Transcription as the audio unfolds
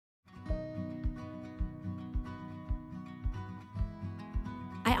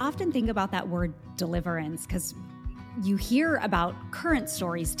often think about that word deliverance because you hear about current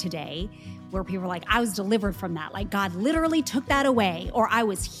stories today where people are like, I was delivered from that. Like God literally took that away, or I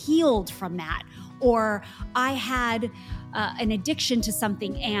was healed from that, or I had an addiction to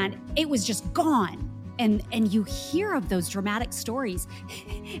something and it was just gone. And you hear of those dramatic stories.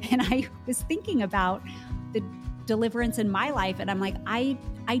 And I was thinking about the deliverance in my life, and I'm like, I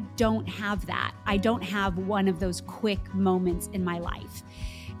don't have that. I don't have one of those quick moments in my life.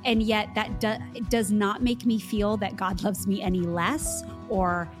 And yet that does not make me feel that God loves me any less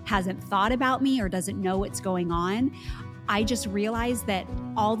or hasn't thought about me or doesn't know what's going on. I just realize that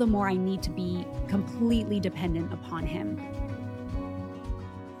all the more I need to be completely dependent upon him.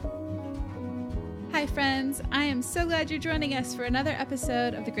 Hi, friends. I am so glad you're joining us for another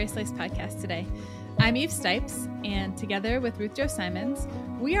episode of the Grace Lace Podcast today. I'm Eve Stipes, and together with Ruth Jo Simons,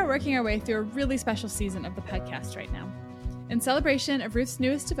 we are working our way through a really special season of the podcast right now. In celebration of Ruth's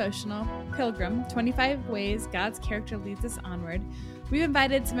newest devotional, Pilgrim, 25 Ways God's Character Leads Us Onward, we've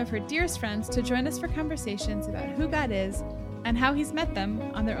invited some of her dearest friends to join us for conversations about who God is and how he's met them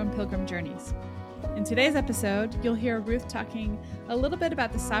on their own pilgrim journeys. In today's episode, you'll hear Ruth talking a little bit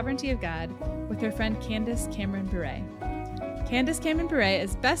about the sovereignty of God with her friend Candace Cameron Bure. Candace Cameron Bure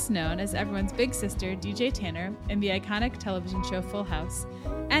is best known as everyone's big sister, DJ Tanner, in the iconic television show Full House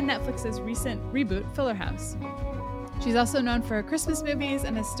and Netflix's recent reboot, Fuller House. She's also known for her Christmas movies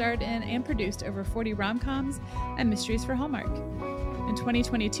and has starred in and produced over 40 rom-coms and mysteries for Hallmark. In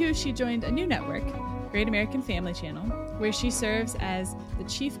 2022, she joined a new network, Great American Family Channel, where she serves as the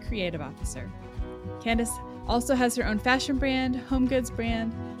Chief Creative Officer. Candace also has her own fashion brand, home goods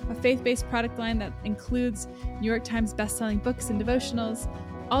brand, a faith-based product line that includes New York Times best-selling books and devotionals,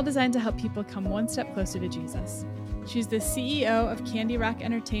 all designed to help people come one step closer to Jesus. She's the CEO of Candy Rock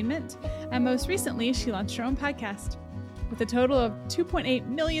Entertainment, and most recently, she launched her own podcast. With a total of 2.8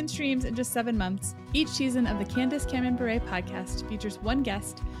 million streams in just 7 months, each season of the Candace Cameron Bure podcast features one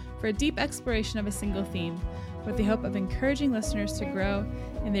guest for a deep exploration of a single theme, with the hope of encouraging listeners to grow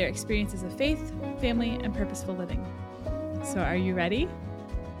in their experiences of faith, family, and purposeful living. So are you ready?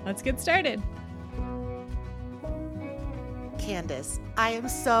 Let's get started. Candace, I am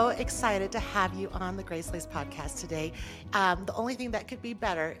so excited to have you on the Grace Lace podcast today. The only thing that could be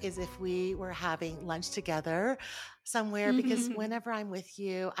better is if we were having lunch together somewhere, because whenever I'm with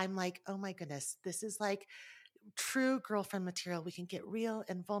you, I'm like, oh my goodness, this is like true girlfriend material. We can get real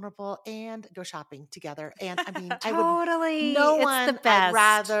and vulnerable and go shopping together. And I mean, Totally. no It's one the best. I'd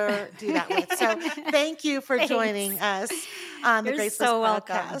rather do that with. So thank you for joining us on the You're Grace so Lace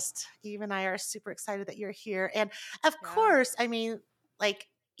welcome. podcast. Eve and I are super excited that you're here. And of course, I mean, like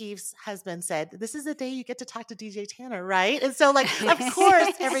Eve's husband said, this is the day you get to talk to DJ Tanner, right? And so, like, of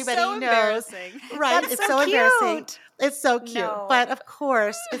course, everybody So knows, right? That's it's so embarrassing. cute. It's so cute. No. But of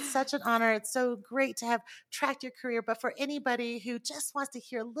course, it's such an honor. It's so great to have tracked your career. But for anybody who just wants to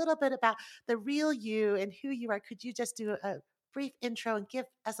hear a little bit about the real you and who you are, could you just do a brief intro and give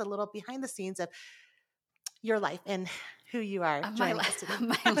us a little behind the scenes of your life and who you are? My life.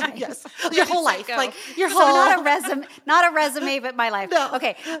 Yes, your whole life, like your So whole. not a resume, but my life. No.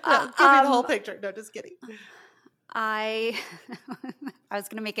 Okay. No, give me the whole picture. No, just kidding. I was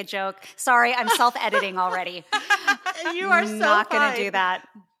going to make a joke. Sorry, I'm self-editing already. You are so not going fine. to do that.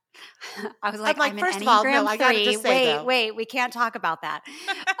 I was like, I'm first an of all, Enneagram no, I gotta 3. just say, Wait, we can't talk about that.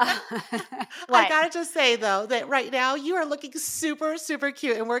 I gotta just say though that right now you are looking super, super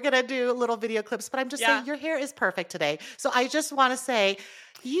cute, and we're gonna do little video clips. But I'm just saying your hair is perfect today. So I just want to say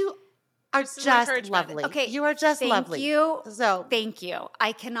you are just lovely. Okay, you are just lovely. Thank you. So thank you.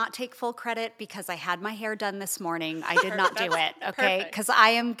 I cannot take full credit because I had my hair done this morning. I did not do it. Okay, because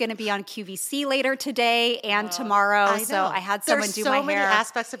I am going to be on QVC later today and tomorrow. So I had someone do my hair. There's so many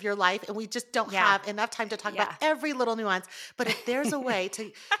aspects of your life, and we just don't have enough time to talk about every little nuance. But if there's a way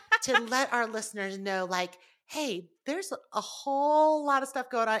to let our listeners know, like, hey, there's a whole lot of stuff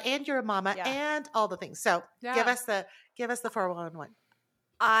going on, and you're a mama, and all the things. So give us the 411.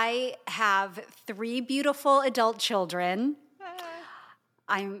 I have 3 beautiful adult children.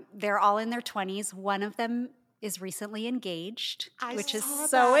 They're all in their 20s. One of them is recently engaged, which is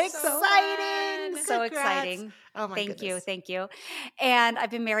so exciting. So exciting. Oh my goodness. Thank you. And I've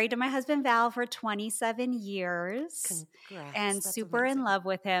been married to my husband Val for 27 years. Congrats. And That's super amazing. in love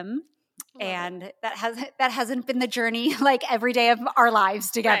with him. And that hasn't been the journey like every day of our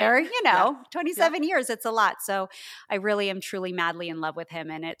lives together. Right. 27 years, it's a lot. So I really am truly madly in love with him,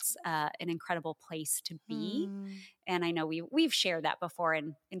 and it's an incredible place to be. And I know we've shared that before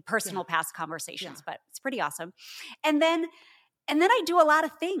in personal past conversations, but it's pretty awesome. And then And then I do a lot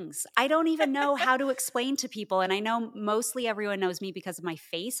of things. I don't even know how to explain to people. And I know mostly everyone knows me because of my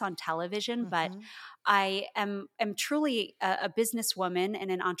face on television, but I am truly a businesswoman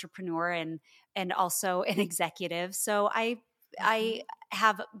and an entrepreneur and also an executive. So I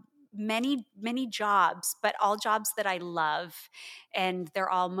have many jobs, but all jobs that I love, and they're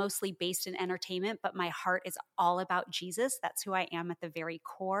all mostly based in entertainment, but my heart is all about Jesus. That's who I am at the very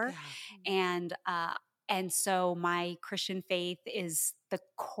core. And so my Christian faith is the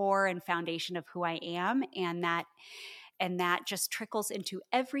core and foundation of who I am, and that just trickles into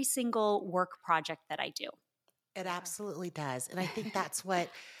every single work project that I do. It absolutely does. And I think that's what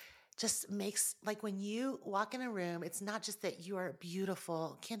just makes, like, when you walk in a room, it's not just that you are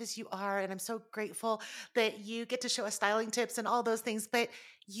beautiful. Candace, you are. And I'm so grateful that you get to show us styling tips and all those things, but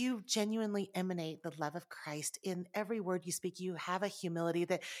you genuinely emanate the love of Christ in every word you speak. You have a humility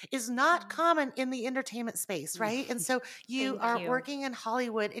that is not common in the entertainment space, right? And so you are working in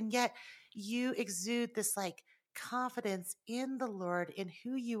Hollywood, and yet you exude this like confidence in the Lord, in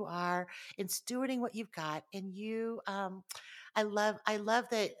who you are, in stewarding what you've got. And I love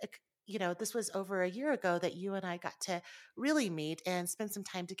that, this was over a year ago that you and I got to really meet and spend some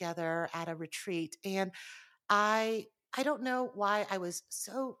time together at a retreat. And I don't know why I was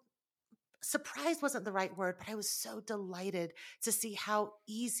so surprised wasn't the right word, but I was so delighted to see how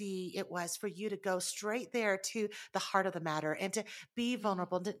easy it was for you to go straight there to the heart of the matter and to be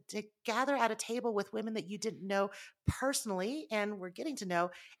vulnerable, and to gather at a table with women that you didn't know personally and were getting to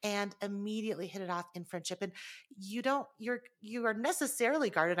know, and immediately hit it off in friendship. And you are necessarily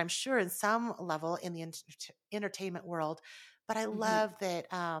guarded, I'm sure, in some level in the entertainment world, but I love that,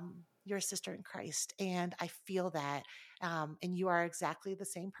 you're a sister in Christ, and I feel that. And you are exactly the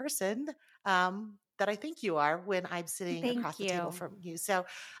same person that I think you are when I'm sitting across the table from you. So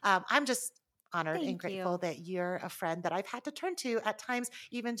I'm just honored and grateful that you're a friend that I've had to turn to at times,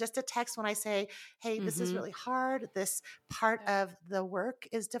 even just a text when I say, hey, this is really hard. This part of the work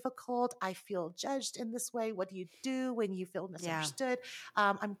is difficult. I feel judged in this way. What do you do when you feel misunderstood?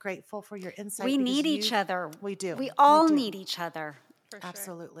 I'm grateful for your insight. We need each other. We do. We all need each other.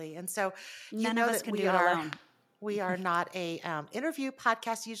 Absolutely. And so none of us can do it alone. We are not a interview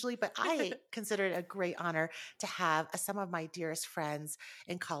podcast usually, but I consider it a great honor to have some of my dearest friends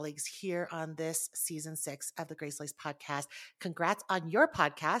and colleagues here on this season 6 of the Grace Lace podcast. Congrats on your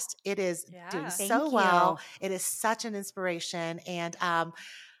podcast. It is doing so well. It is such an inspiration. And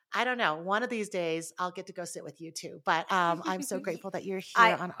I don't know, one of these days I'll get to go sit with you too. But I'm so grateful that you're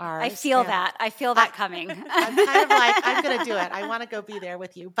here on ours. I feel that. I feel that coming. I'm kind of like, I'm going to do it. I want to go be there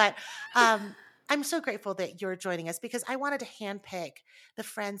with you. But I'm so grateful that you're joining us, because I wanted to handpick the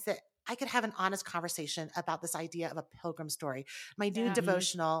friends that I could have an honest conversation about this idea of a pilgrim story. My new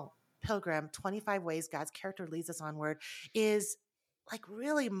devotional, Pilgrim, 25 Ways God's Character Leads Us Onward, is like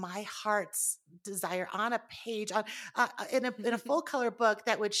really my heart's desire on a page, in a full color book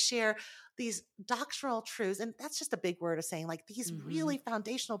that would share these doctrinal truths. And that's just a big word of saying, like, these really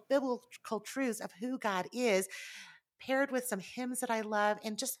foundational biblical truths of who God is, paired with some hymns that I love,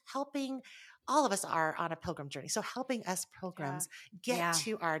 and just helping. All of us are on a pilgrim journey. So helping us pilgrims get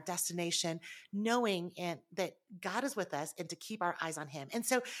to our destination, knowing that God is with us, and to keep our eyes on him. And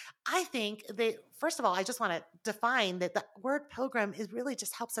so I think that, first of all, I just want to define that the word pilgrim is really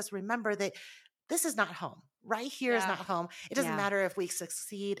just helps us remember that this is not home. Right here is not home. It doesn't matter if we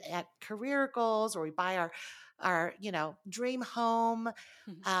succeed at career goals, or we buy our dream home,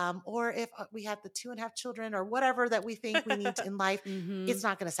 or if we have the 2.5 children, or whatever that we think we need in life. It's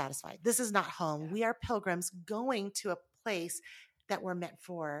not going to satisfy. This is not home. We are pilgrims going to a place that we're meant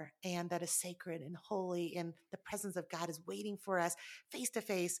for, and that is sacred and holy, and the presence of God is waiting for us face to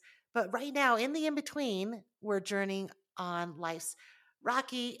face. But right now, in the in-between, we're journeying on life's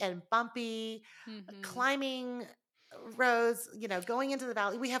rocky and bumpy, climbing roads, going into the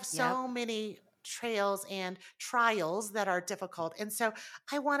valley. We have so many trails and trials that are difficult. And so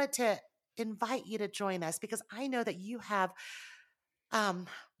I wanted to invite you to join us, because I know that you have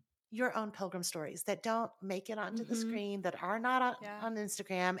your own pilgrim stories that don't make it onto the screen, that are not on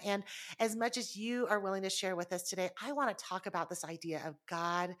Instagram. And as much as you are willing to share with us today, I want to talk about this idea of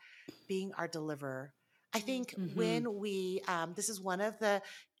God being our deliverer. I think when we, this is one of the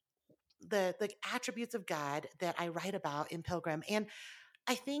attributes of God that I write about in Pilgrim. And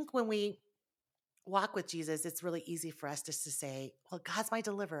I think when we walk with Jesus, it's really easy for us just to say, well, God's my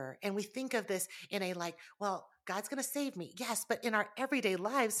deliverer. And we think of this in a like, well, God's going to save me. Yes. But in our everyday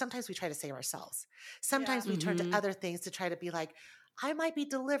lives, sometimes we try to save ourselves. Sometimes we turn to other things to try to be like, I might be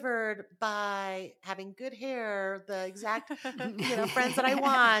delivered by having good hair, the exact, friends that I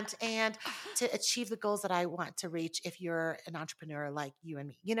want, and to achieve the goals that I want to reach if you're an entrepreneur like you and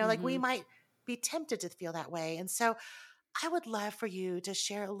me. Like we might be tempted to feel that way. And so I would love for you to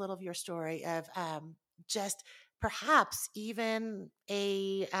share a little of your story of just perhaps even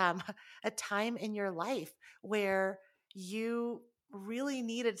a time in your life where you really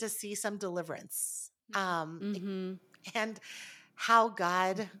needed to see some deliverance, and how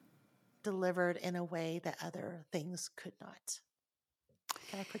God delivered in a way that other things could not.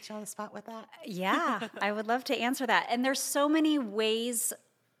 Can I put you on the spot with that? Yeah, I would love to answer that. And there's so many ways,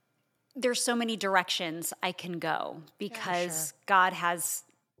 there's so many directions I can go because God has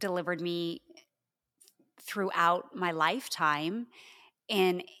delivered me throughout my lifetime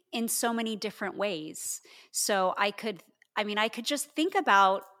and in so many different ways. So I could just think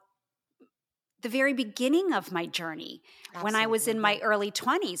about the very beginning of my journey. Absolutely. When I was in my early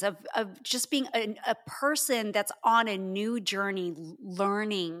 20s of just being a person that's on a new journey,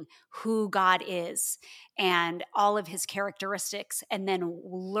 learning who God is and all of his characteristics, and then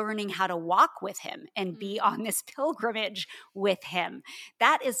learning how to walk with him and be on this pilgrimage with him.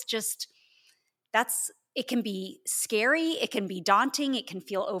 It can be scary, it can be daunting, it can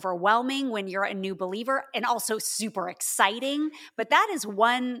feel overwhelming when you're a new believer, and also super exciting. But that is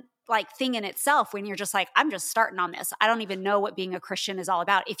one thing in itself when you're just like, I'm just starting on this. I don't even know what being a Christian is all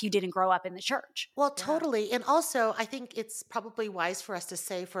about if you didn't grow up in the church. Well, totally. And also, I think it's probably wise for us to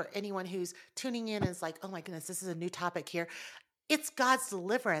say, for anyone who's tuning in and is like, oh my goodness, this is a new topic here. It's God's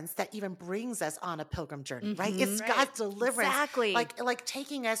deliverance that even brings us on a pilgrim journey, right? It's God's deliverance, exactly, like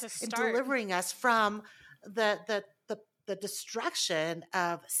taking us and delivering us from the destruction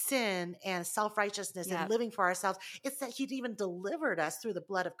of sin and self-righteousness and living for ourselves. It's that he'd even delivered us through the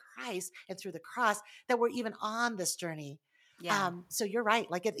blood of Christ and through the cross that we're even on this journey. Yeah. So you're right.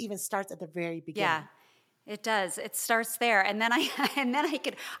 Like it even starts at the very beginning. Yeah, it does. It starts there. And then I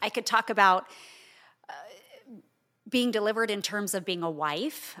could talk about being delivered in terms of being a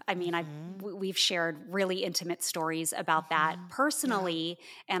wife. I mean, we've shared really intimate stories about that personally,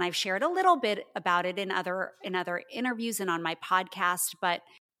 and I've shared a little bit about it in other interviews and on my podcast. But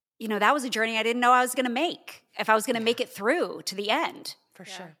that was a journey I didn't know I was going to make, if I was going to make it through to the end. For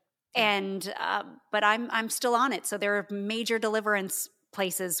sure. And but I'm still on it. So there are major deliverance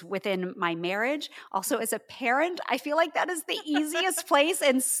places within my marriage. Also, as a parent, I feel like that is the easiest place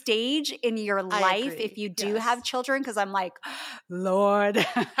and stage in your life if you do have children, because I'm like, Lord,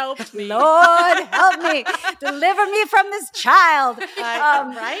 help me. Lord, help me. Deliver me from this child.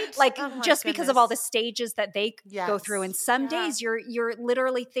 Right? Just because of all the stages that they go through. And some days you're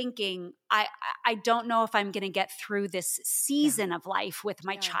literally thinking, I don't know if I'm going to get through this season of life with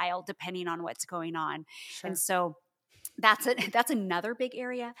my child, depending on what's going on. Sure. And so that's another big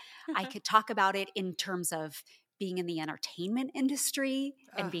area. I could talk about it in terms of being in the entertainment industry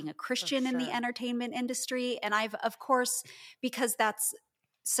and being a Christian in the entertainment industry. And I've, of course, because that's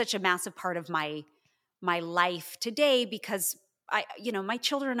such a massive part of my life today, because my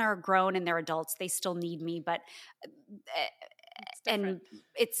children are grown and they're adults. They still need me, but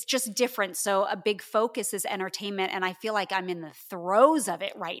it's just different. So a big focus is entertainment. And I feel like I'm in the throes of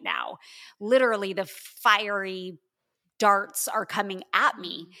it right now. Literally the fiery darts are coming at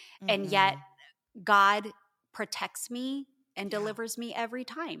me, and yet God protects me and delivers me every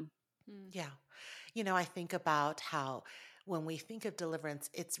time. Yeah. I think about how when we think of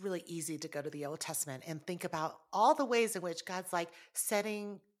deliverance, it's really easy to go to the Old Testament and think about all the ways in which God's like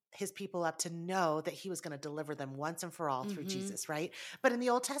setting his people up to know that he was going to deliver them once and for all through Jesus, right? But in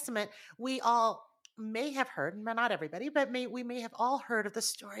the Old Testament, we all may have heard, not everybody, but we may have all heard of the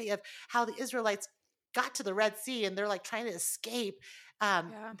story of how the Israelites got to the Red Sea and they're like trying to escape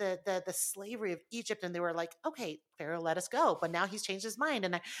the slavery of Egypt, and they were like, okay, Pharaoh, let us go, but now he's changed his mind,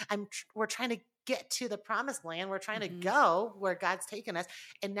 and we're trying to get to the promised land. We're trying to go where God's taken us,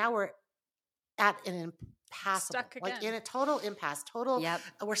 and now we're at an impassable, in a total impasse,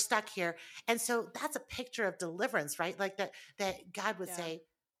 we're stuck here. And so that's a picture of deliverance, right? Like that God would say,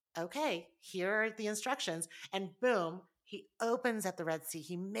 okay, here are the instructions, and boom, he opens at the Red Sea.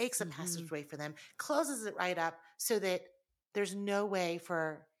 He makes a passageway for them, closes it right up so that there's no way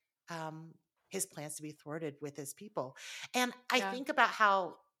for his plans to be thwarted with his people. And I think about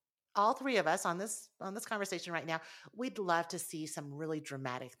how all three of us on this conversation right now, we'd love to see some really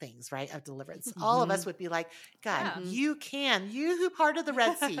dramatic things, right, of deliverance. All of us would be like, God, Yeah. you who parted the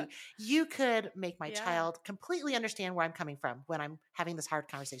Red Sea, you could make my Yeah. child completely understand where I'm coming from when I'm having this hard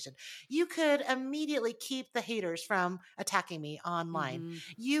conversation. You could immediately keep the haters from attacking me online.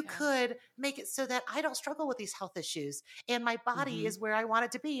 You could make it so that I don't struggle with these health issues and my body is where I want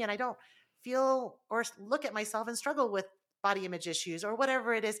it to be, and I don't feel or look at myself and struggle with body image issues or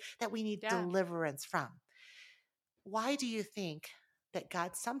whatever it is that we need deliverance from. Why do you think that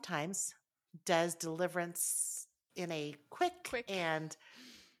God sometimes does deliverance in a quick and,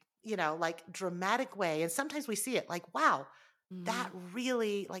 like dramatic way? And sometimes we see it like, wow, that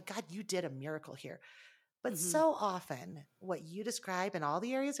really, like, God, you did a miracle here. But so often, what you describe in all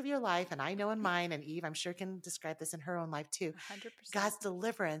the areas of your life, and I know in mine, and Eve, I'm sure can describe this in her own life too, 100%. God's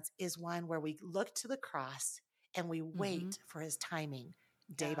deliverance is one where we look to the cross and we wait for his timing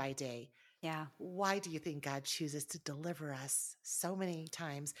day by day. Yeah. Why do you think God chooses to deliver us so many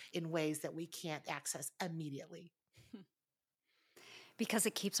times in ways that we can't access immediately? Because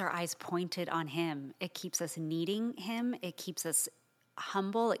it keeps our eyes pointed on him. It keeps us needing him. It keeps us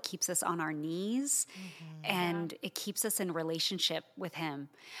humble. It keeps us on our knees. And it keeps us in relationship with him.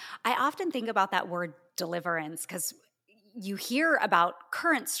 I often think about that word deliverance because you hear about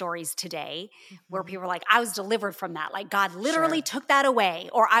current stories today where people are like, I was delivered from that. Like God literally took that away,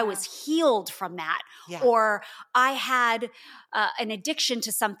 or I was healed from that, or I had an addiction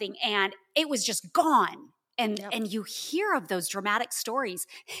to something and it was just gone. And you hear of those dramatic stories.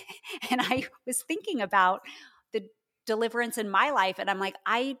 And I was thinking about the deliverance in my life, and I'm like,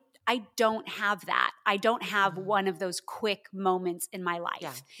 I don't have that. I don't have one of those quick moments in my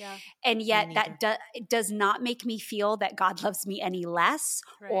life. Yeah. And yet that does not make me feel that God loves me any less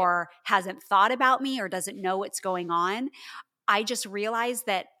or hasn't thought about me or doesn't know what's going on. I just realize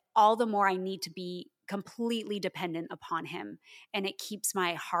that all the more I need to be completely dependent upon him. And it keeps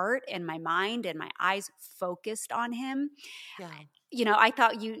my heart and my mind and my eyes focused on him. Yeah. I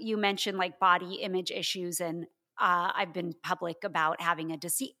thought you mentioned like body image issues, and I've been public about having an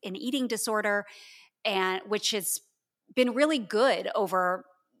eating disorder, and which has been really good over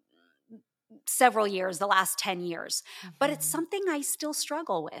several years, the last 10 years. But it's something I still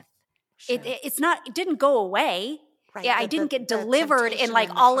struggle with. It didn't go away. Right. Yeah, I didn't get delivered and like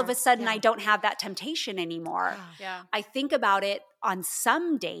all of a sudden I don't have that temptation anymore. Yeah. I think about it on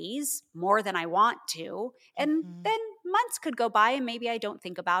some days more than I want to. And then months could go by and maybe I don't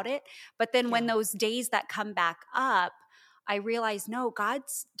think about it. But then when those days that come back up, I realize, no,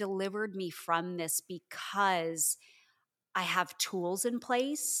 God's delivered me from this because I have tools in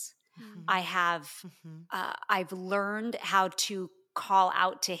place. I have, I've learned how to call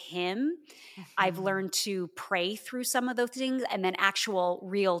out to him. I've learned to pray through some of those things, and then actual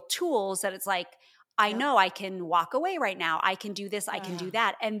real tools that it's like, I know I can walk away right now. I can do this. I can do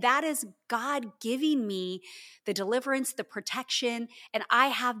that. And that is God giving me the deliverance, the protection, and I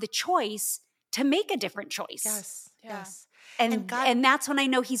have the choice to make a different choice. Yes. And that's when I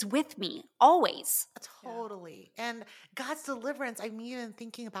know he's with me always. Totally. And God's deliverance, I'm even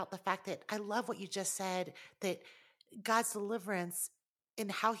thinking about the fact that I love what you just said, that God's deliverance and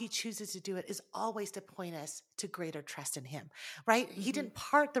how he chooses to do it is always to point us to greater trust in him, right? He didn't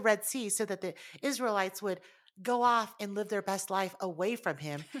part the Red Sea so that the Israelites would go off and live their best life away from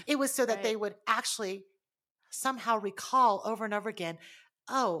him. It was so that they would actually somehow recall over and over again,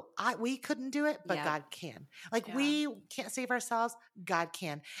 oh, we couldn't do it, but God can. Like we can't save ourselves, God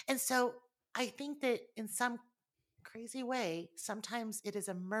can. And so I think that in some crazy way, sometimes it is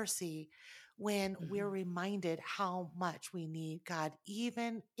a mercy when we're reminded how much we need God,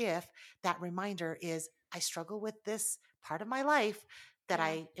 even if that reminder is, I struggle with this part of my life that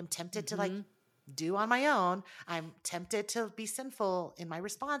I am tempted to like do on my own. I'm tempted to be sinful in my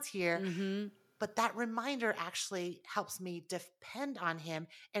response here. But that reminder actually helps me depend on him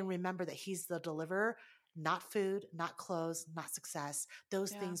and remember that he's the deliverer, not food, not clothes, not success.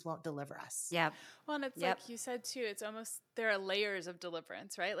 Those things won't deliver us. Yeah. Well, and it's like you said too, it's almost, there are layers of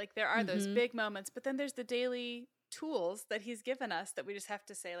deliverance, right? Like there are those big moments, but then there's the daily tools that he's given us that we just have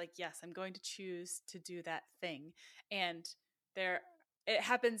to say like, yes, I'm going to choose to do that thing. And it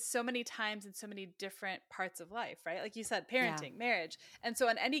happens so many times in so many different parts of life, right? Like you said, parenting, marriage. And so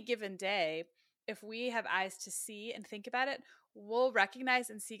on any given day, if we have eyes to see and think about it, we'll recognize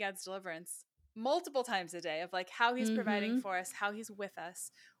and see God's deliverance multiple times a day of like how he's providing for us, how he's with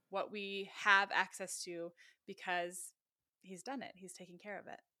us, what we have access to, because he's done it. He's taking care of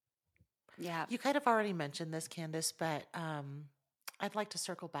it. Yeah. You kind of already mentioned this, Candace, but I'd like to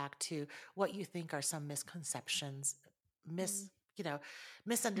circle back to what you think are some misconceptions,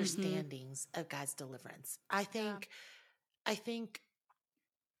 misunderstandings of God's deliverance. I think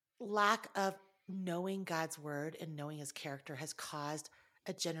lack of knowing God's word and knowing his character has caused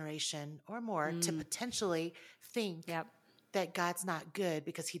a generation or more to potentially think Yep. that God's not good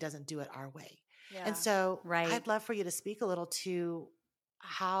because he doesn't do it our way. Yeah. And so Right. I'd love for you to speak a little to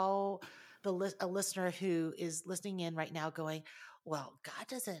how a listener who is listening in right now going, well, God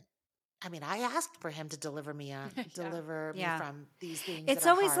doesn't, I asked for him to deliver me Yeah. from these things It's that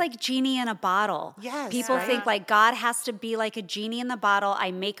are always hard. like genie in a bottle. Yes, People right? think like God has to be like a genie in the bottle.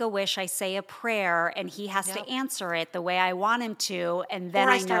 I make a wish, I say a prayer, and he has Yep. to answer it the way I want him to. And then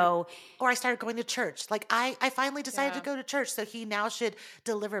Or I know. Or I started going to church. Like I finally decided to Yeah. go to church, so he now should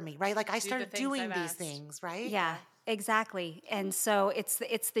deliver me, right? Like I the started things doing I've these asked. things, right? Yeah, exactly. And so it's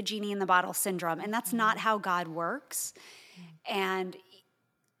the genie in the bottle syndrome. And that's not how God works. And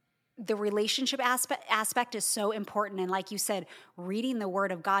the relationship aspect is so important. And like you said, reading the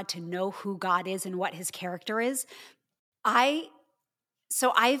word of God to know who God is and what his character is.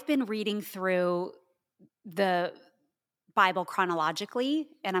 So I've been reading through the Bible chronologically,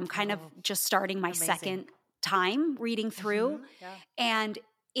 and I'm kind of just starting my amazing. second time reading through. Yeah. And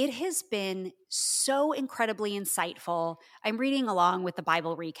it has been so incredibly insightful. I'm reading along with the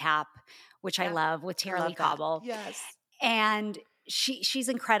Bible recap, which I love, with I Tara love Lee that. Cobble. Yes. And she's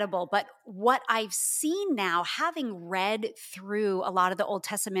incredible. But what I've seen now, having read through a lot of the Old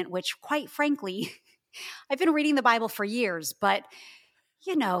Testament, which quite frankly, I've been reading the Bible for years, but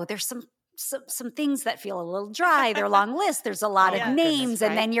there's some things that feel a little dry. They're a long list. There's a lot of my names. goodness, And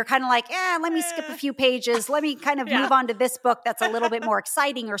right? then you're kind of like, let me skip a few pages. Let me kind of move on to this book that's a little bit more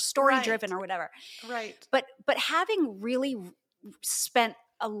exciting or story driven or whatever. Right. But having really spent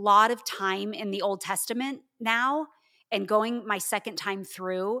a lot of time in the Old Testament now and going my second time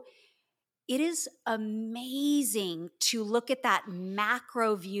through, it is amazing to look at that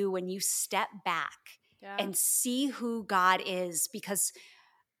macro view when you step back and see who God is. Because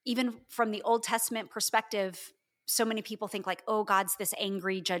even from the Old Testament perspective, so many people think like, oh, God's this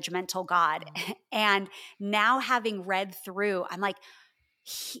angry, judgmental God. And now having read through, I'm like,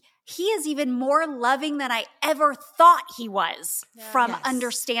 he is even more loving than I ever thought he was from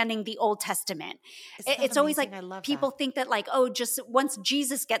understanding the Old Testament. It's always like people think that like, oh, just once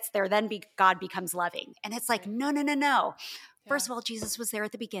Jesus gets there, then God becomes loving. And it's like, no. First of all, Jesus was there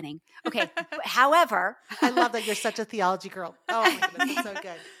at the beginning. Okay. However, I love that you're such a theology girl. Oh my goodness, it's so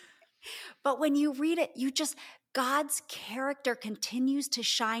good. But when you read it, God's character continues to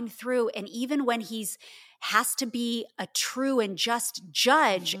shine through. And even when he's has to be a true and just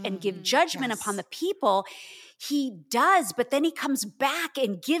judge and give judgment upon the people, he does. But then he comes back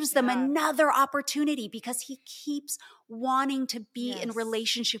and gives them another opportunity because he keeps wanting to be in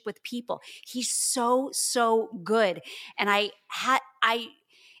relationship with people. He's so, so good. And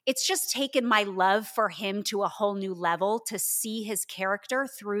it's just taken my love for him to a whole new level to see his character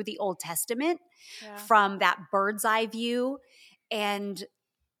through the Old Testament from that bird's eye view. And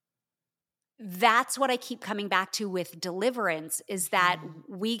that's what I keep coming back to with deliverance, is that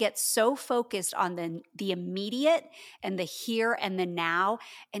we get so focused on the immediate and the here and the now,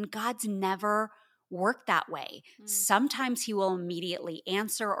 and God's never worked that way. Sometimes he will immediately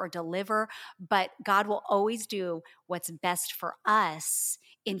answer or deliver, but God will always do what's best for us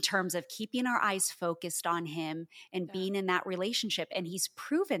in terms of keeping our eyes focused on him and being in that relationship. And he's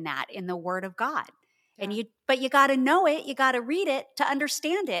proven that in the word of God. And but you got to know it, you got to read it to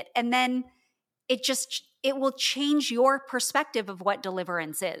understand it. And then it will change your perspective of what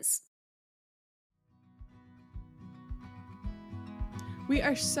deliverance is. We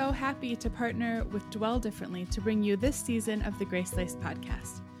are so happy to partner with Dwell Differently to bring you this season of the Grace Lace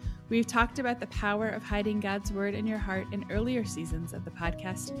podcast. We've talked about the power of hiding God's word in your heart in earlier seasons of the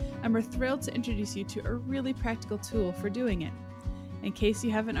podcast, and we're thrilled to introduce you to a really practical tool for doing it. In case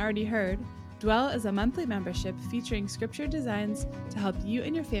you haven't already heard, Dwell is a monthly membership featuring scripture designs to help you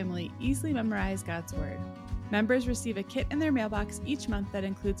and your family easily memorize God's word. Members receive a kit in their mailbox each month that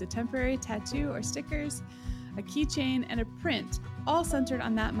includes a temporary tattoo or stickers, a keychain, and a print, all centered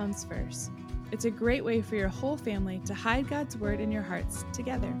on that month's verse. It's a great way for your whole family to hide God's word in your hearts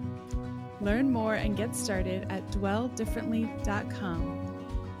together. Learn more and get started at dwelldifferently.com.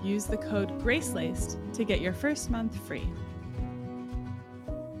 Use the code GRACELACED to get your first month free.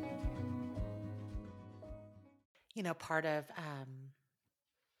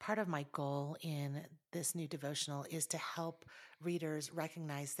 Part of my goal in this new devotional is to help readers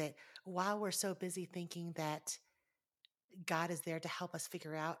recognize that while we're so busy thinking that God is there to help us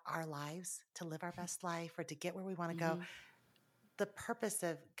figure out our lives, to live our best life, or to get where we want to go, the purpose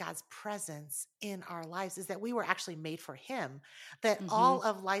of God's presence in our lives is that we were actually made for him, that all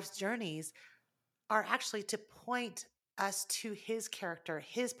of life's journeys are actually to point us to his character,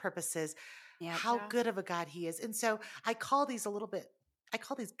 his purposes, how good of a God he is. And so I call these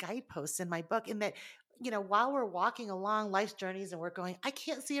guideposts in my book, in that, while we're walking along life's journeys and we're going, I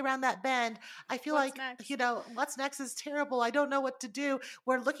can't see around that bend. I feel What's like, next? what's next is terrible. I don't know what to do.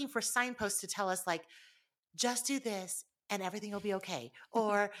 We're looking for signposts to tell us, like, just do this and everything will be okay.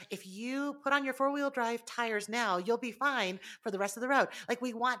 Or if you put on your 4-wheel drive tires now, you'll be fine for the rest of the road. Like,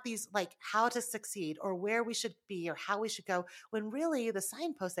 we want these, like, how to succeed or where we should be or how we should go, when really the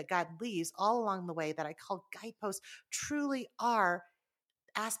signposts that God leaves all along the way, that I call guideposts, truly are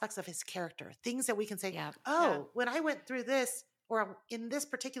aspects of his character, things that we can say, when I went through this, or in this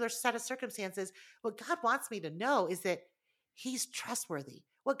particular set of circumstances, what God wants me to know is that he's trustworthy.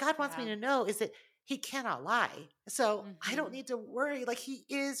 What God wants me to know is that he cannot lie. So I don't need to worry. Like, he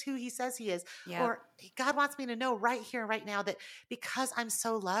is who he says he is. Or God wants me to know right here, right now, that because I'm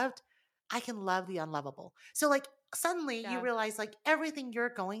so loved, I can love the unlovable. So, like, suddenly you realize, like, everything you're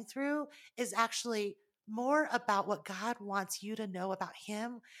going through is actually more about what God wants you to know about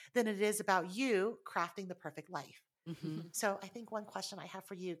him than it is about you crafting the perfect life. So I think one question I have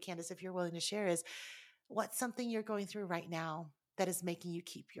for you, Candace, if you're willing to share, is what's something you're going through right now that is making you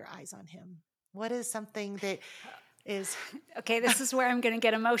keep your eyes on him? What is something that is... Okay, this is where I'm going to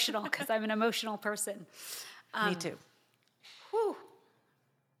get emotional, because I'm an emotional person. Me too. Whew.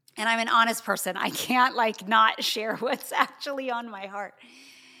 And I'm an honest person. I can't, like, not share what's actually on my heart.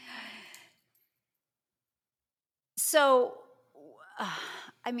 So,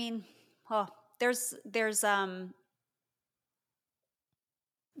 I mean, there's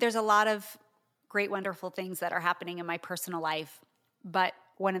a lot of great, wonderful things that are happening in my personal life, but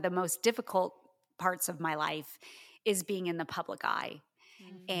one of the most difficult parts of my life is being in the public eye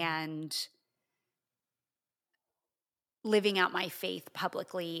and living out my faith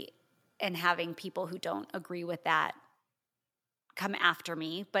publicly, and having people who don't agree with that come after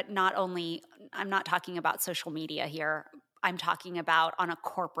me. But not only, I'm not talking about social media here, I'm talking about on a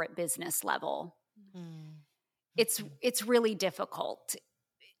corporate business level. It's really difficult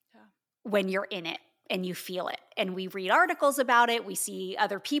when you're in it and you feel it. And we read articles about it, we see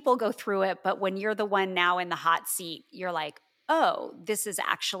other people go through it, but when you're the one now in the hot seat, you're like, oh, this is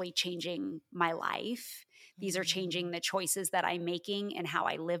actually changing my life. These are changing the choices that I'm making and how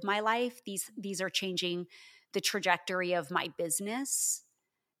I live my life. These are changing the trajectory of my business,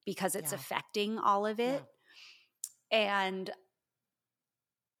 because it's affecting all of it. And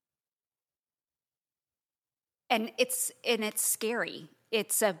it's scary.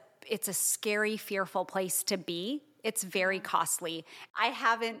 It's a scary, fearful place to be. It's very costly. I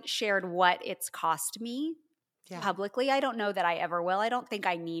haven't shared what it's cost me publicly. I don't know that I ever will. I don't think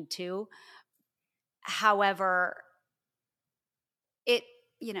I need to. However, it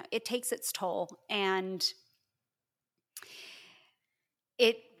takes its toll, and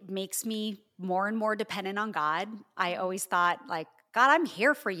it makes me more and more dependent on God. I always thought, like, God, I'm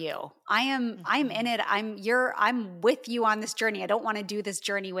here for you. I'm in it. I'm with you on this journey. I don't want to do this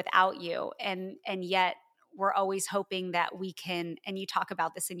journey without you. And yet we're always hoping that we can, and you talk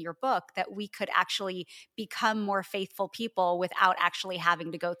about this in your book, that we could actually become more faithful people without actually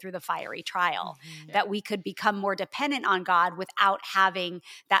having to go through the fiery trial, that we could become more dependent on God without having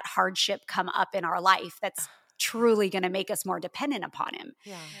that hardship come up in our life. That's truly going to make us more dependent upon him.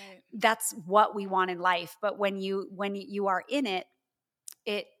 That's what we want in life. But when you are in it,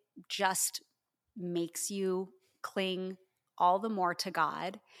 it just makes you cling all the more to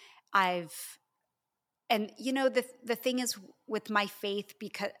God. The thing is with my faith,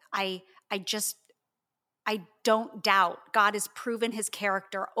 because I don't doubt God has proven his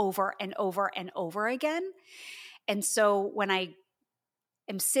character over and over and over again. And so when I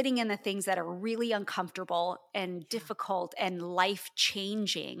am sitting in the things that are really uncomfortable and difficult and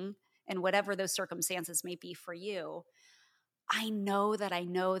life-changing, and whatever those circumstances may be for you, I know that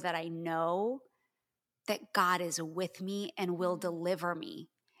God is with me and will deliver me.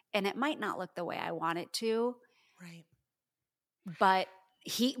 And it might not look the way I want it to. Right. But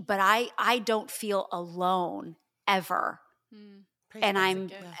I don't feel alone ever. And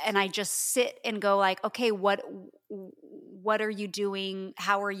I just sit and go, like, okay, what are you doing?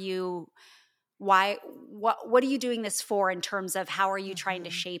 How are you? Why? What are you doing this for, in terms of how are you trying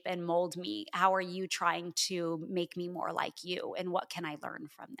to shape and mold me? How are you trying to make me more like you? And what can I learn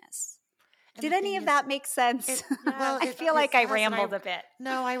from this? And did any of that make sense? I feel like I rambled a bit.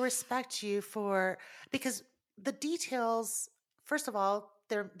 No, I respect you because the details, first of all,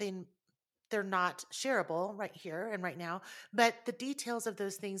 they're not shareable right here and right now. But the details of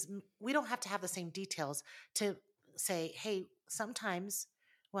those things, we don't have to have the same details to say, hey, sometimes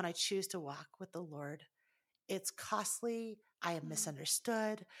when I choose to walk with the Lord, it's costly. I am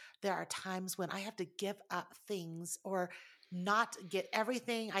misunderstood. There are times when I have to give up things or not get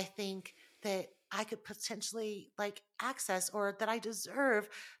everything I think that I could potentially like access or that I deserve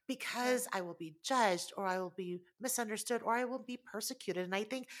because I will be judged or I will be misunderstood or I will be persecuted. And I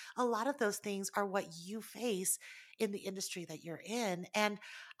think a lot of those things are what you face in the industry that you're in. And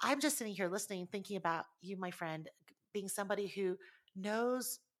I'm just sitting here listening, thinking about you, my friend, being somebody who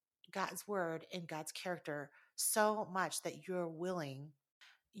knows God's word and God's character so much that you're willing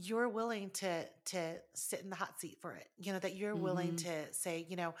to sit in the hot seat for it. That you're willing to say,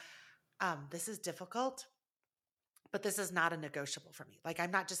 this is difficult, but this is not a negotiable for me. Like,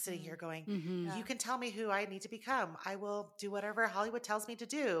 I'm not just sitting here going, you can tell me who I need to become. I will do whatever Hollywood tells me to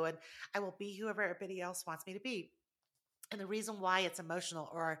do, and I will be whoever everybody else wants me to be. And the reason why it's emotional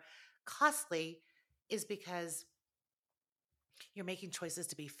or costly is because you're making choices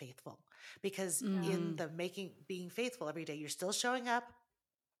to be faithful. Because in the being faithful every day, you're still showing up,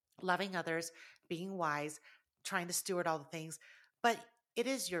 loving others, being wise, trying to steward all the things. But it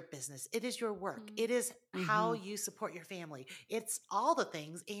is your business. It is your work. It is how you support your family. It's all the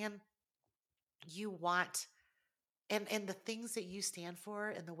things. And you want, and the things that you stand for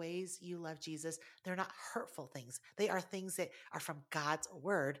and the ways you love Jesus, they're not hurtful things. They are things that are from God's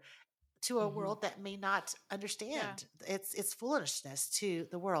word to a world that may not understand. It's foolishness to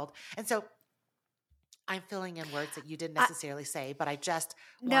the world. And so I'm filling in words that you didn't necessarily say, but I just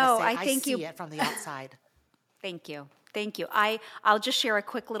want to say I see it from the outside. Thank you. Thank you. I'll just share a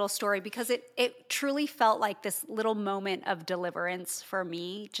quick little story because it truly felt like this little moment of deliverance for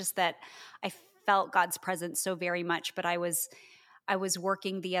me, just that I felt God's presence so very much. But I was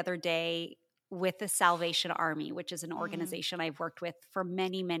working the other day with the Salvation Army, which is an organization I've worked with for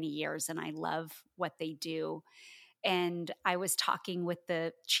many, many years, and I love what they do. And I was talking with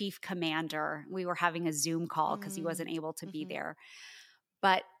the chief commander. We were having a Zoom call because he wasn't able to be there.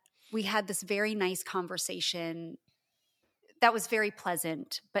 But we had this very nice conversation that was very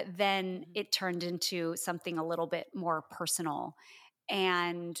pleasant, but then it turned into something a little bit more personal.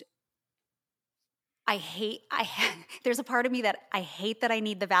 And there's a part of me that I hate that I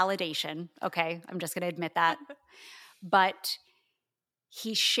need the validation. Okay, I'm just going to admit that. But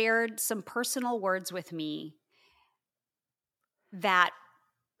he shared some personal words with me that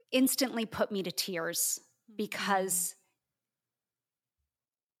instantly put me to tears because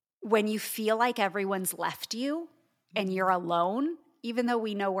when you feel like everyone's left you and you're alone, even though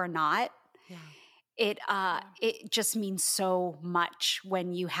we know we're not, it just means so much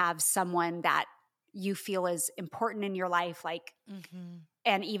when you have someone that you feel is important in your life, like,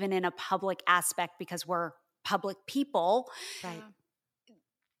 and even in a public aspect because we're public people, Right.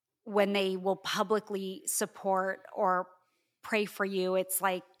 when they will publicly support or pray for you, it's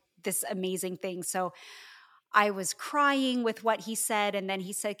like this amazing thing. So I was crying with what he said. And then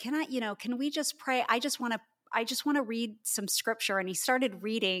he said, can we just pray? I just want to read some scripture. And he started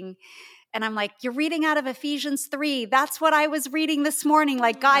reading. And I'm like, you're reading out of Ephesians 3. That's what I was reading this morning.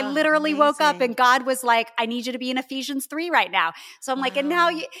 Like, I literally woke up and God was like, I need you to be in Ephesians 3 right now. So I'm like, and now,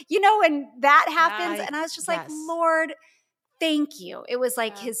 when that happens, and I was just like, Lord, thank you. It was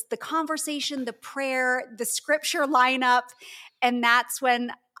like the conversation, the prayer, the scripture lineup. And that's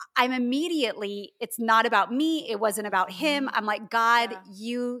when I'm immediately, it's not about me. It wasn't about him. I'm like, God,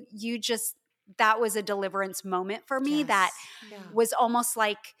 you just, that was a deliverance moment for me that was almost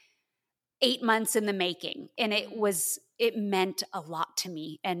like 8 months in the making. And it meant a lot to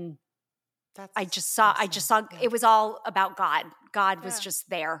me. And I just saw, it was all about God. God was just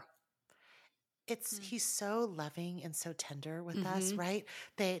there. He's so loving and so tender with us, right?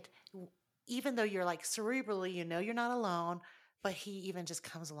 That even though you're like cerebrally, you're not alone, but he even just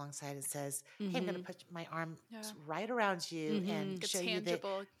comes alongside and says, hey, I'm going to put my arm right around you and show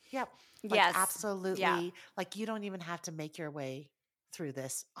tangible. You that, yes, absolutely. Yeah. Like you don't even have to make your way through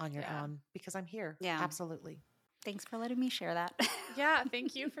this on your own because I'm here. Yeah. Absolutely. Thanks for letting me share that. Yeah.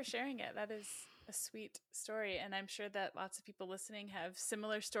 Thank you for sharing it. That is a sweet story. And I'm sure that lots of people listening have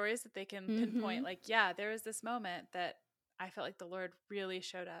similar stories that they can pinpoint. Like, there was this moment that I felt like the Lord really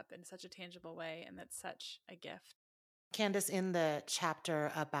showed up in such a tangible way. And that's such a gift. Candace, in the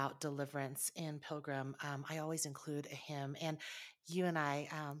chapter about deliverance in Pilgrim, I always include a hymn. And you and I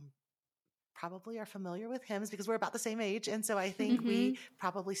probably are familiar with hymns because we're about the same age. And so I think we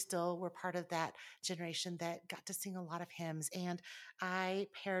probably still were part of that generation that got to sing a lot of hymns. And I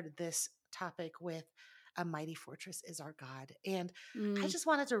paired this topic with a mighty fortress is our God. And I Mm. just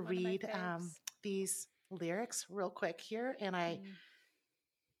wanted to One of my read faves. these lyrics real quick here. And Mm.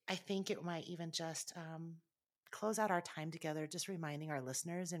 I think it might even just close out our time together, just reminding our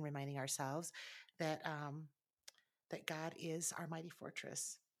listeners and reminding ourselves that that God is our mighty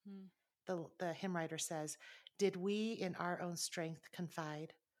fortress. Mm. The hymn writer says, "Did we in our own strength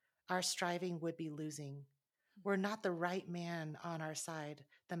confide, our striving would be losing. We're not the right man on our side,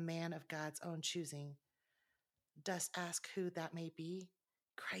 the man of God's own choosing. Dost ask who that may be?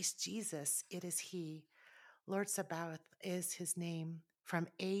 Christ Jesus, it is He. Lord Sabaoth is His name, from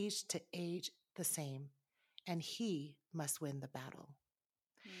age to age the same, and He must win the battle."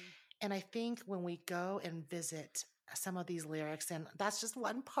 Mm. And I think when we go and visit some of these lyrics, and that's just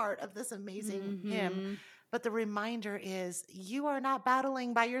one part of this amazing hymn, Mhm. but the reminder is you are not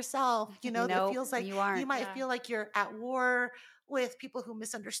battling by yourself. You know, it Nope, feels like you you aren't. might Yeah. feel like you're at war with people who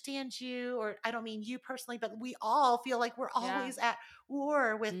misunderstand you, or I don't mean you personally, but we all feel like we're Yeah. always at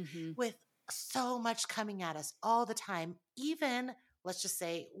war Mhm. with so much coming at us all the time. Even let's just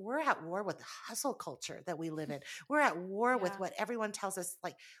say we're at war with the hustle culture that we live in. We're at war with Yeah. what everyone tells us,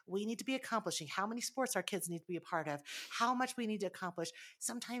 like we need to be accomplishing, how many sports our kids need to be a part of, how much we need to accomplish.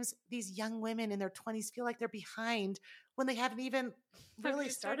 Sometimes these young women in their 20s feel like they're behind when they haven't even really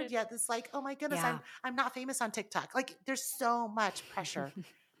started yet. It's like, oh my goodness, Yeah. I'm not famous on TikTok. Like there's so much pressure. Yep.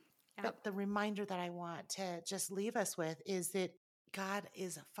 But the reminder that I want to just leave us with is that God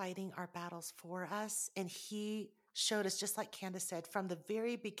is fighting our battles for us. And He showed us, just like Candace said, from the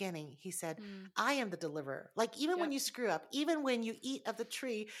very beginning, He said, Mm. I am the deliverer. Like even when Yep. you screw up, even when you eat of the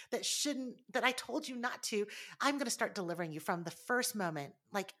tree that I told you not to, I'm going to start delivering you from the first moment.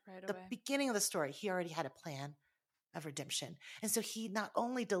 Like Right the away. beginning of the story, He already had a plan of redemption. And so He not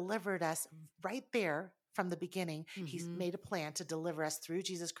only delivered us right there from the beginning, He's Mhm. made a plan to deliver us through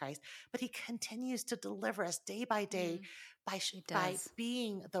Jesus Christ, but He continues to deliver us day by day Mm. He by does.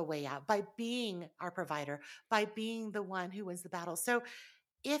 being the way out, by being our provider, by being the one who wins the battle. So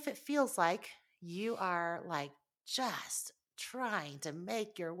if it feels like you are like just trying to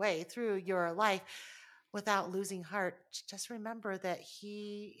make your way through your life without losing heart, just remember that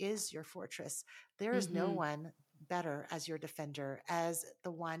He is your fortress. There is no Mhm. one better as your defender, as the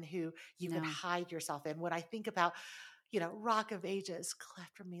one who you can No. hide yourself in. When I think about, Rock of Ages,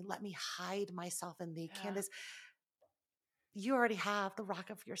 cleft from me, let me hide myself in thee. Yeah. Candace, you already have the rock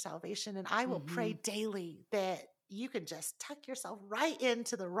of your salvation. And I will pray Mhm. daily that you can just tuck yourself right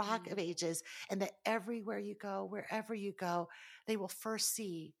into the rock Mm. of ages, and that everywhere you go, wherever you go, they will first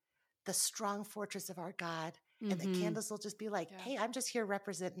see the strong fortress of our God. And that Mhm. Candace will just be like, Yeah. hey, I'm just here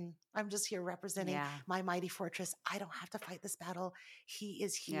representing Yeah. my mighty fortress. I don't have to fight this battle. He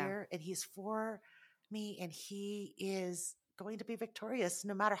is Yeah. here and He's for me, and He is going to be victorious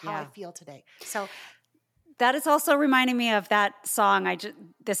no matter how I Yeah. feel today. So That is also reminding me of that song.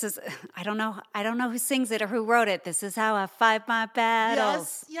 This is I don't know who sings it or who wrote it. This is how I fight my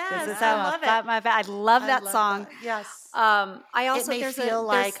battles. This is I how Yeah. I love it. fight my battle. I love I that love song. that. Yes. I It also may feel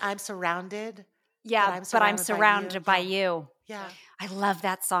like there's I'm surrounded, but yeah, I'm but I'm surrounded by you. surrounded by Yeah. you. Yeah. Yeah. I love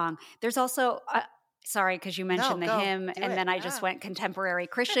that song. There's also sorry, because you No, mentioned the go hymn, do and it. then I just Yeah. went contemporary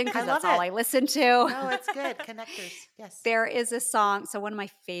Christian I because love that's all it. I listen to. No, it's good. Connectors. Yes. There is a song. So one of my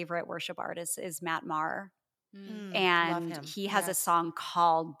favorite worship artists is Matt Maher. Mm. Love And him. he has a Yes. song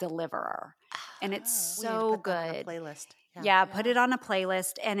called Deliverer, and it's Oh. We need to so put that on a good. playlist. Yeah. Yeah, put Yeah. it on a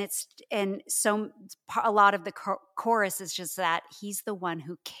playlist, and so a lot of the chorus is just that He's the one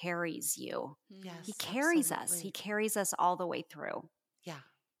who carries you. Mm. He Yes, carries us. He absolutely. carries us all the way through. Yeah,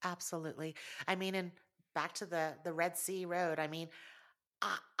 absolutely. I mean, and back to the Red Sea Road. I mean,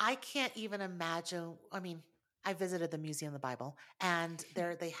 I can't even imagine. I mean, I visited the Museum of the Bible, and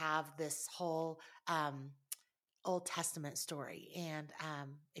there they have this whole Old Testament story. And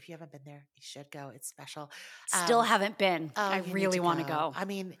if you haven't been there, you should go. It's special. Still haven't been. Oh, I you need really to want to go. go. I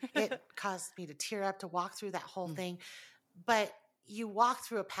mean, it caused me to tear up to walk through that whole Mm. thing. But you walk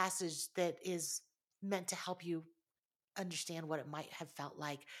through a passage that is meant to help you understand what it might have felt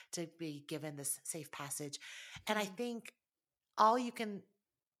like to be given this safe passage. And I Mm. think all you can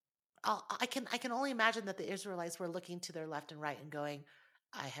I can only imagine that the Israelites were looking to their left and right and going,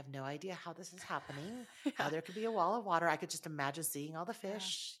 I have no idea how this is happening, how Yeah. there could be a wall of water. I could just imagine seeing all the Yeah.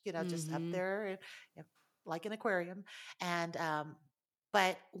 fish, just up Mhm. there, like an aquarium. And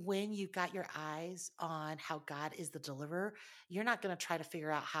but when you got your eyes on how God is the deliverer, you're not going to try to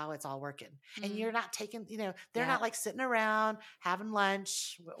figure out how it's all working. And Mm. you're not taking, they're Yeah. not like sitting around having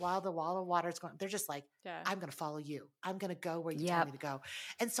lunch while the wall of water is going. They're just like, Yeah. I'm going to follow you. I'm going to go where you tell Yep. me to go.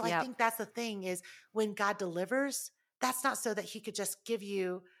 And so I Yep. think that's the thing is when God delivers, that's not so that He could just give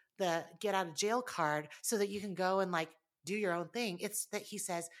you the get out of jail card so that you can go and like do your own thing. It's that he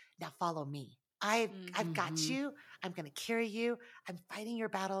says, now follow me. I've got you. I'm going to carry you. I'm fighting your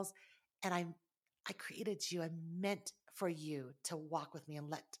battles. And I created you. I meant for you to walk with me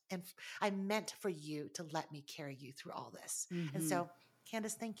and I meant for you to let me carry you through all this. And so,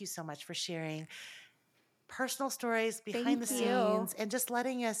 Candace, thank you so much for sharing personal stories behind the scenes and just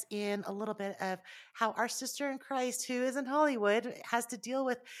letting us in a little bit of how our sister in Christ, who is in Hollywood, has to deal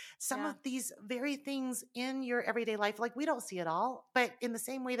with some of these very things in your everyday life. Like, we don't see it all, but in the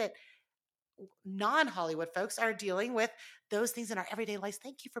same way that non-Hollywood folks are dealing with those things in our everyday lives.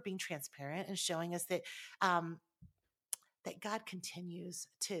 Thank you for being transparent and showing us that that God continues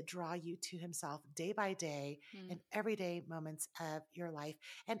to draw you to himself day by day in everyday moments of your life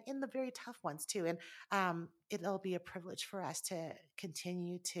and in the very tough ones too. And it'll be a privilege for us to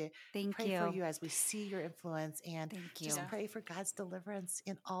continue to pray for you as we see your influence and just pray for God's deliverance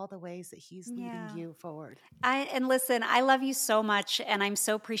in all the ways that he's leading you forward. And listen, I love you so much, and I'm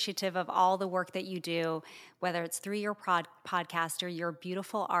so appreciative of all the work that you do, whether it's through your podcast or your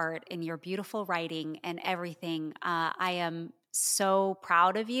beautiful art and your beautiful writing and everything. I am so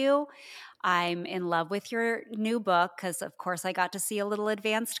proud of you. I'm in love with your new book because, of course, I got to see a little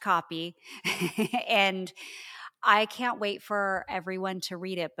advanced copy, and I can't wait for everyone to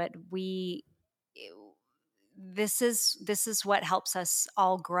read it. But this is what helps us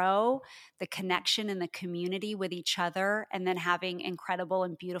all grow, the connection and the community with each other, and then having incredible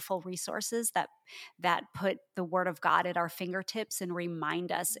and beautiful resources that put the Word of God at our fingertips and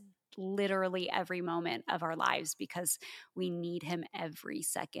remind us literally every moment of our lives, because we need him every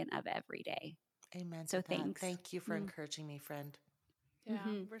second of every day. Amen. So thanks. Thank you for encouraging me, friend. Yeah,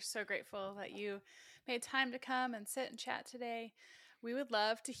 we're so grateful that you made time to come and sit and chat today. We would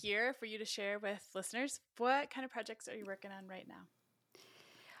love to hear for you to share with listeners, what kind of projects are you working on right now?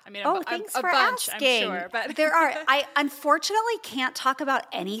 I mean, thanks a for bunch, asking. I'm sure. But I unfortunately can't talk about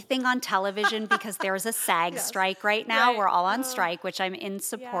anything on television because there's a SAG strike right now. Right. We're all on strike, which I'm in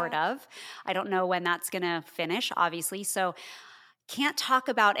support of. I don't know when that's going to finish, obviously. So can't talk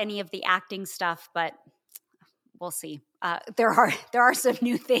about any of the acting stuff, but we'll see. There are some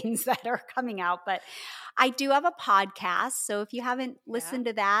new things that are coming out, but I do have a podcast. So if you haven't listened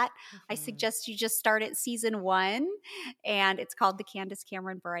to that, I suggest you just start at season 1, and it's called the Candace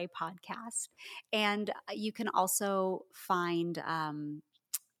Cameron Bure podcast. And you can also find,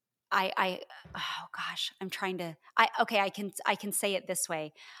 I can say it this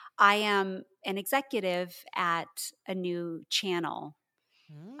way. I am an executive at a new channel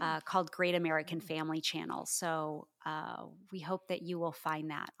called Great American Family Channel. So we hope that you will find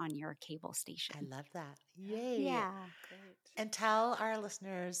that on your cable station. I love that. Yay. Yeah. great. And tell our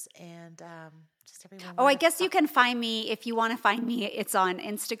listeners and just everyone. Oh, I guess you can find me, if you want to find me, it's on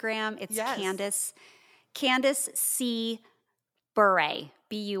Instagram. It's Candace C. Bure,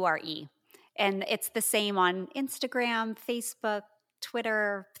 Bure. And it's the same on Instagram, Facebook,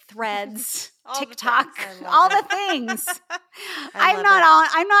 Twitter, Threads, TikTok, all the things. I'm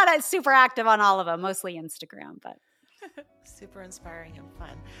not super active on all of them, mostly Instagram, but super inspiring and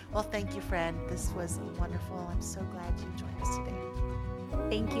fun. Well, thank you, friend. This was wonderful. I'm so glad you joined us today.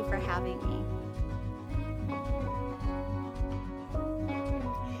 Thank you for having me.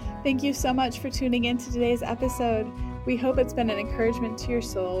 Thank you so much for tuning in to today's episode. We hope it's been an encouragement to your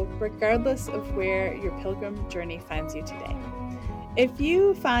soul, regardless of where your pilgrim journey finds you today. If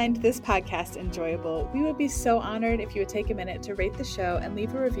you find this podcast enjoyable, we would be so honored if you would take a minute to rate the show and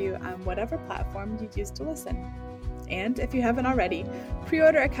leave a review on whatever platform you use to listen. And if you haven't already,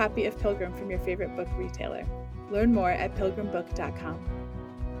 pre-order a copy of Pilgrim from your favorite book retailer. Learn more at pilgrimbook.com.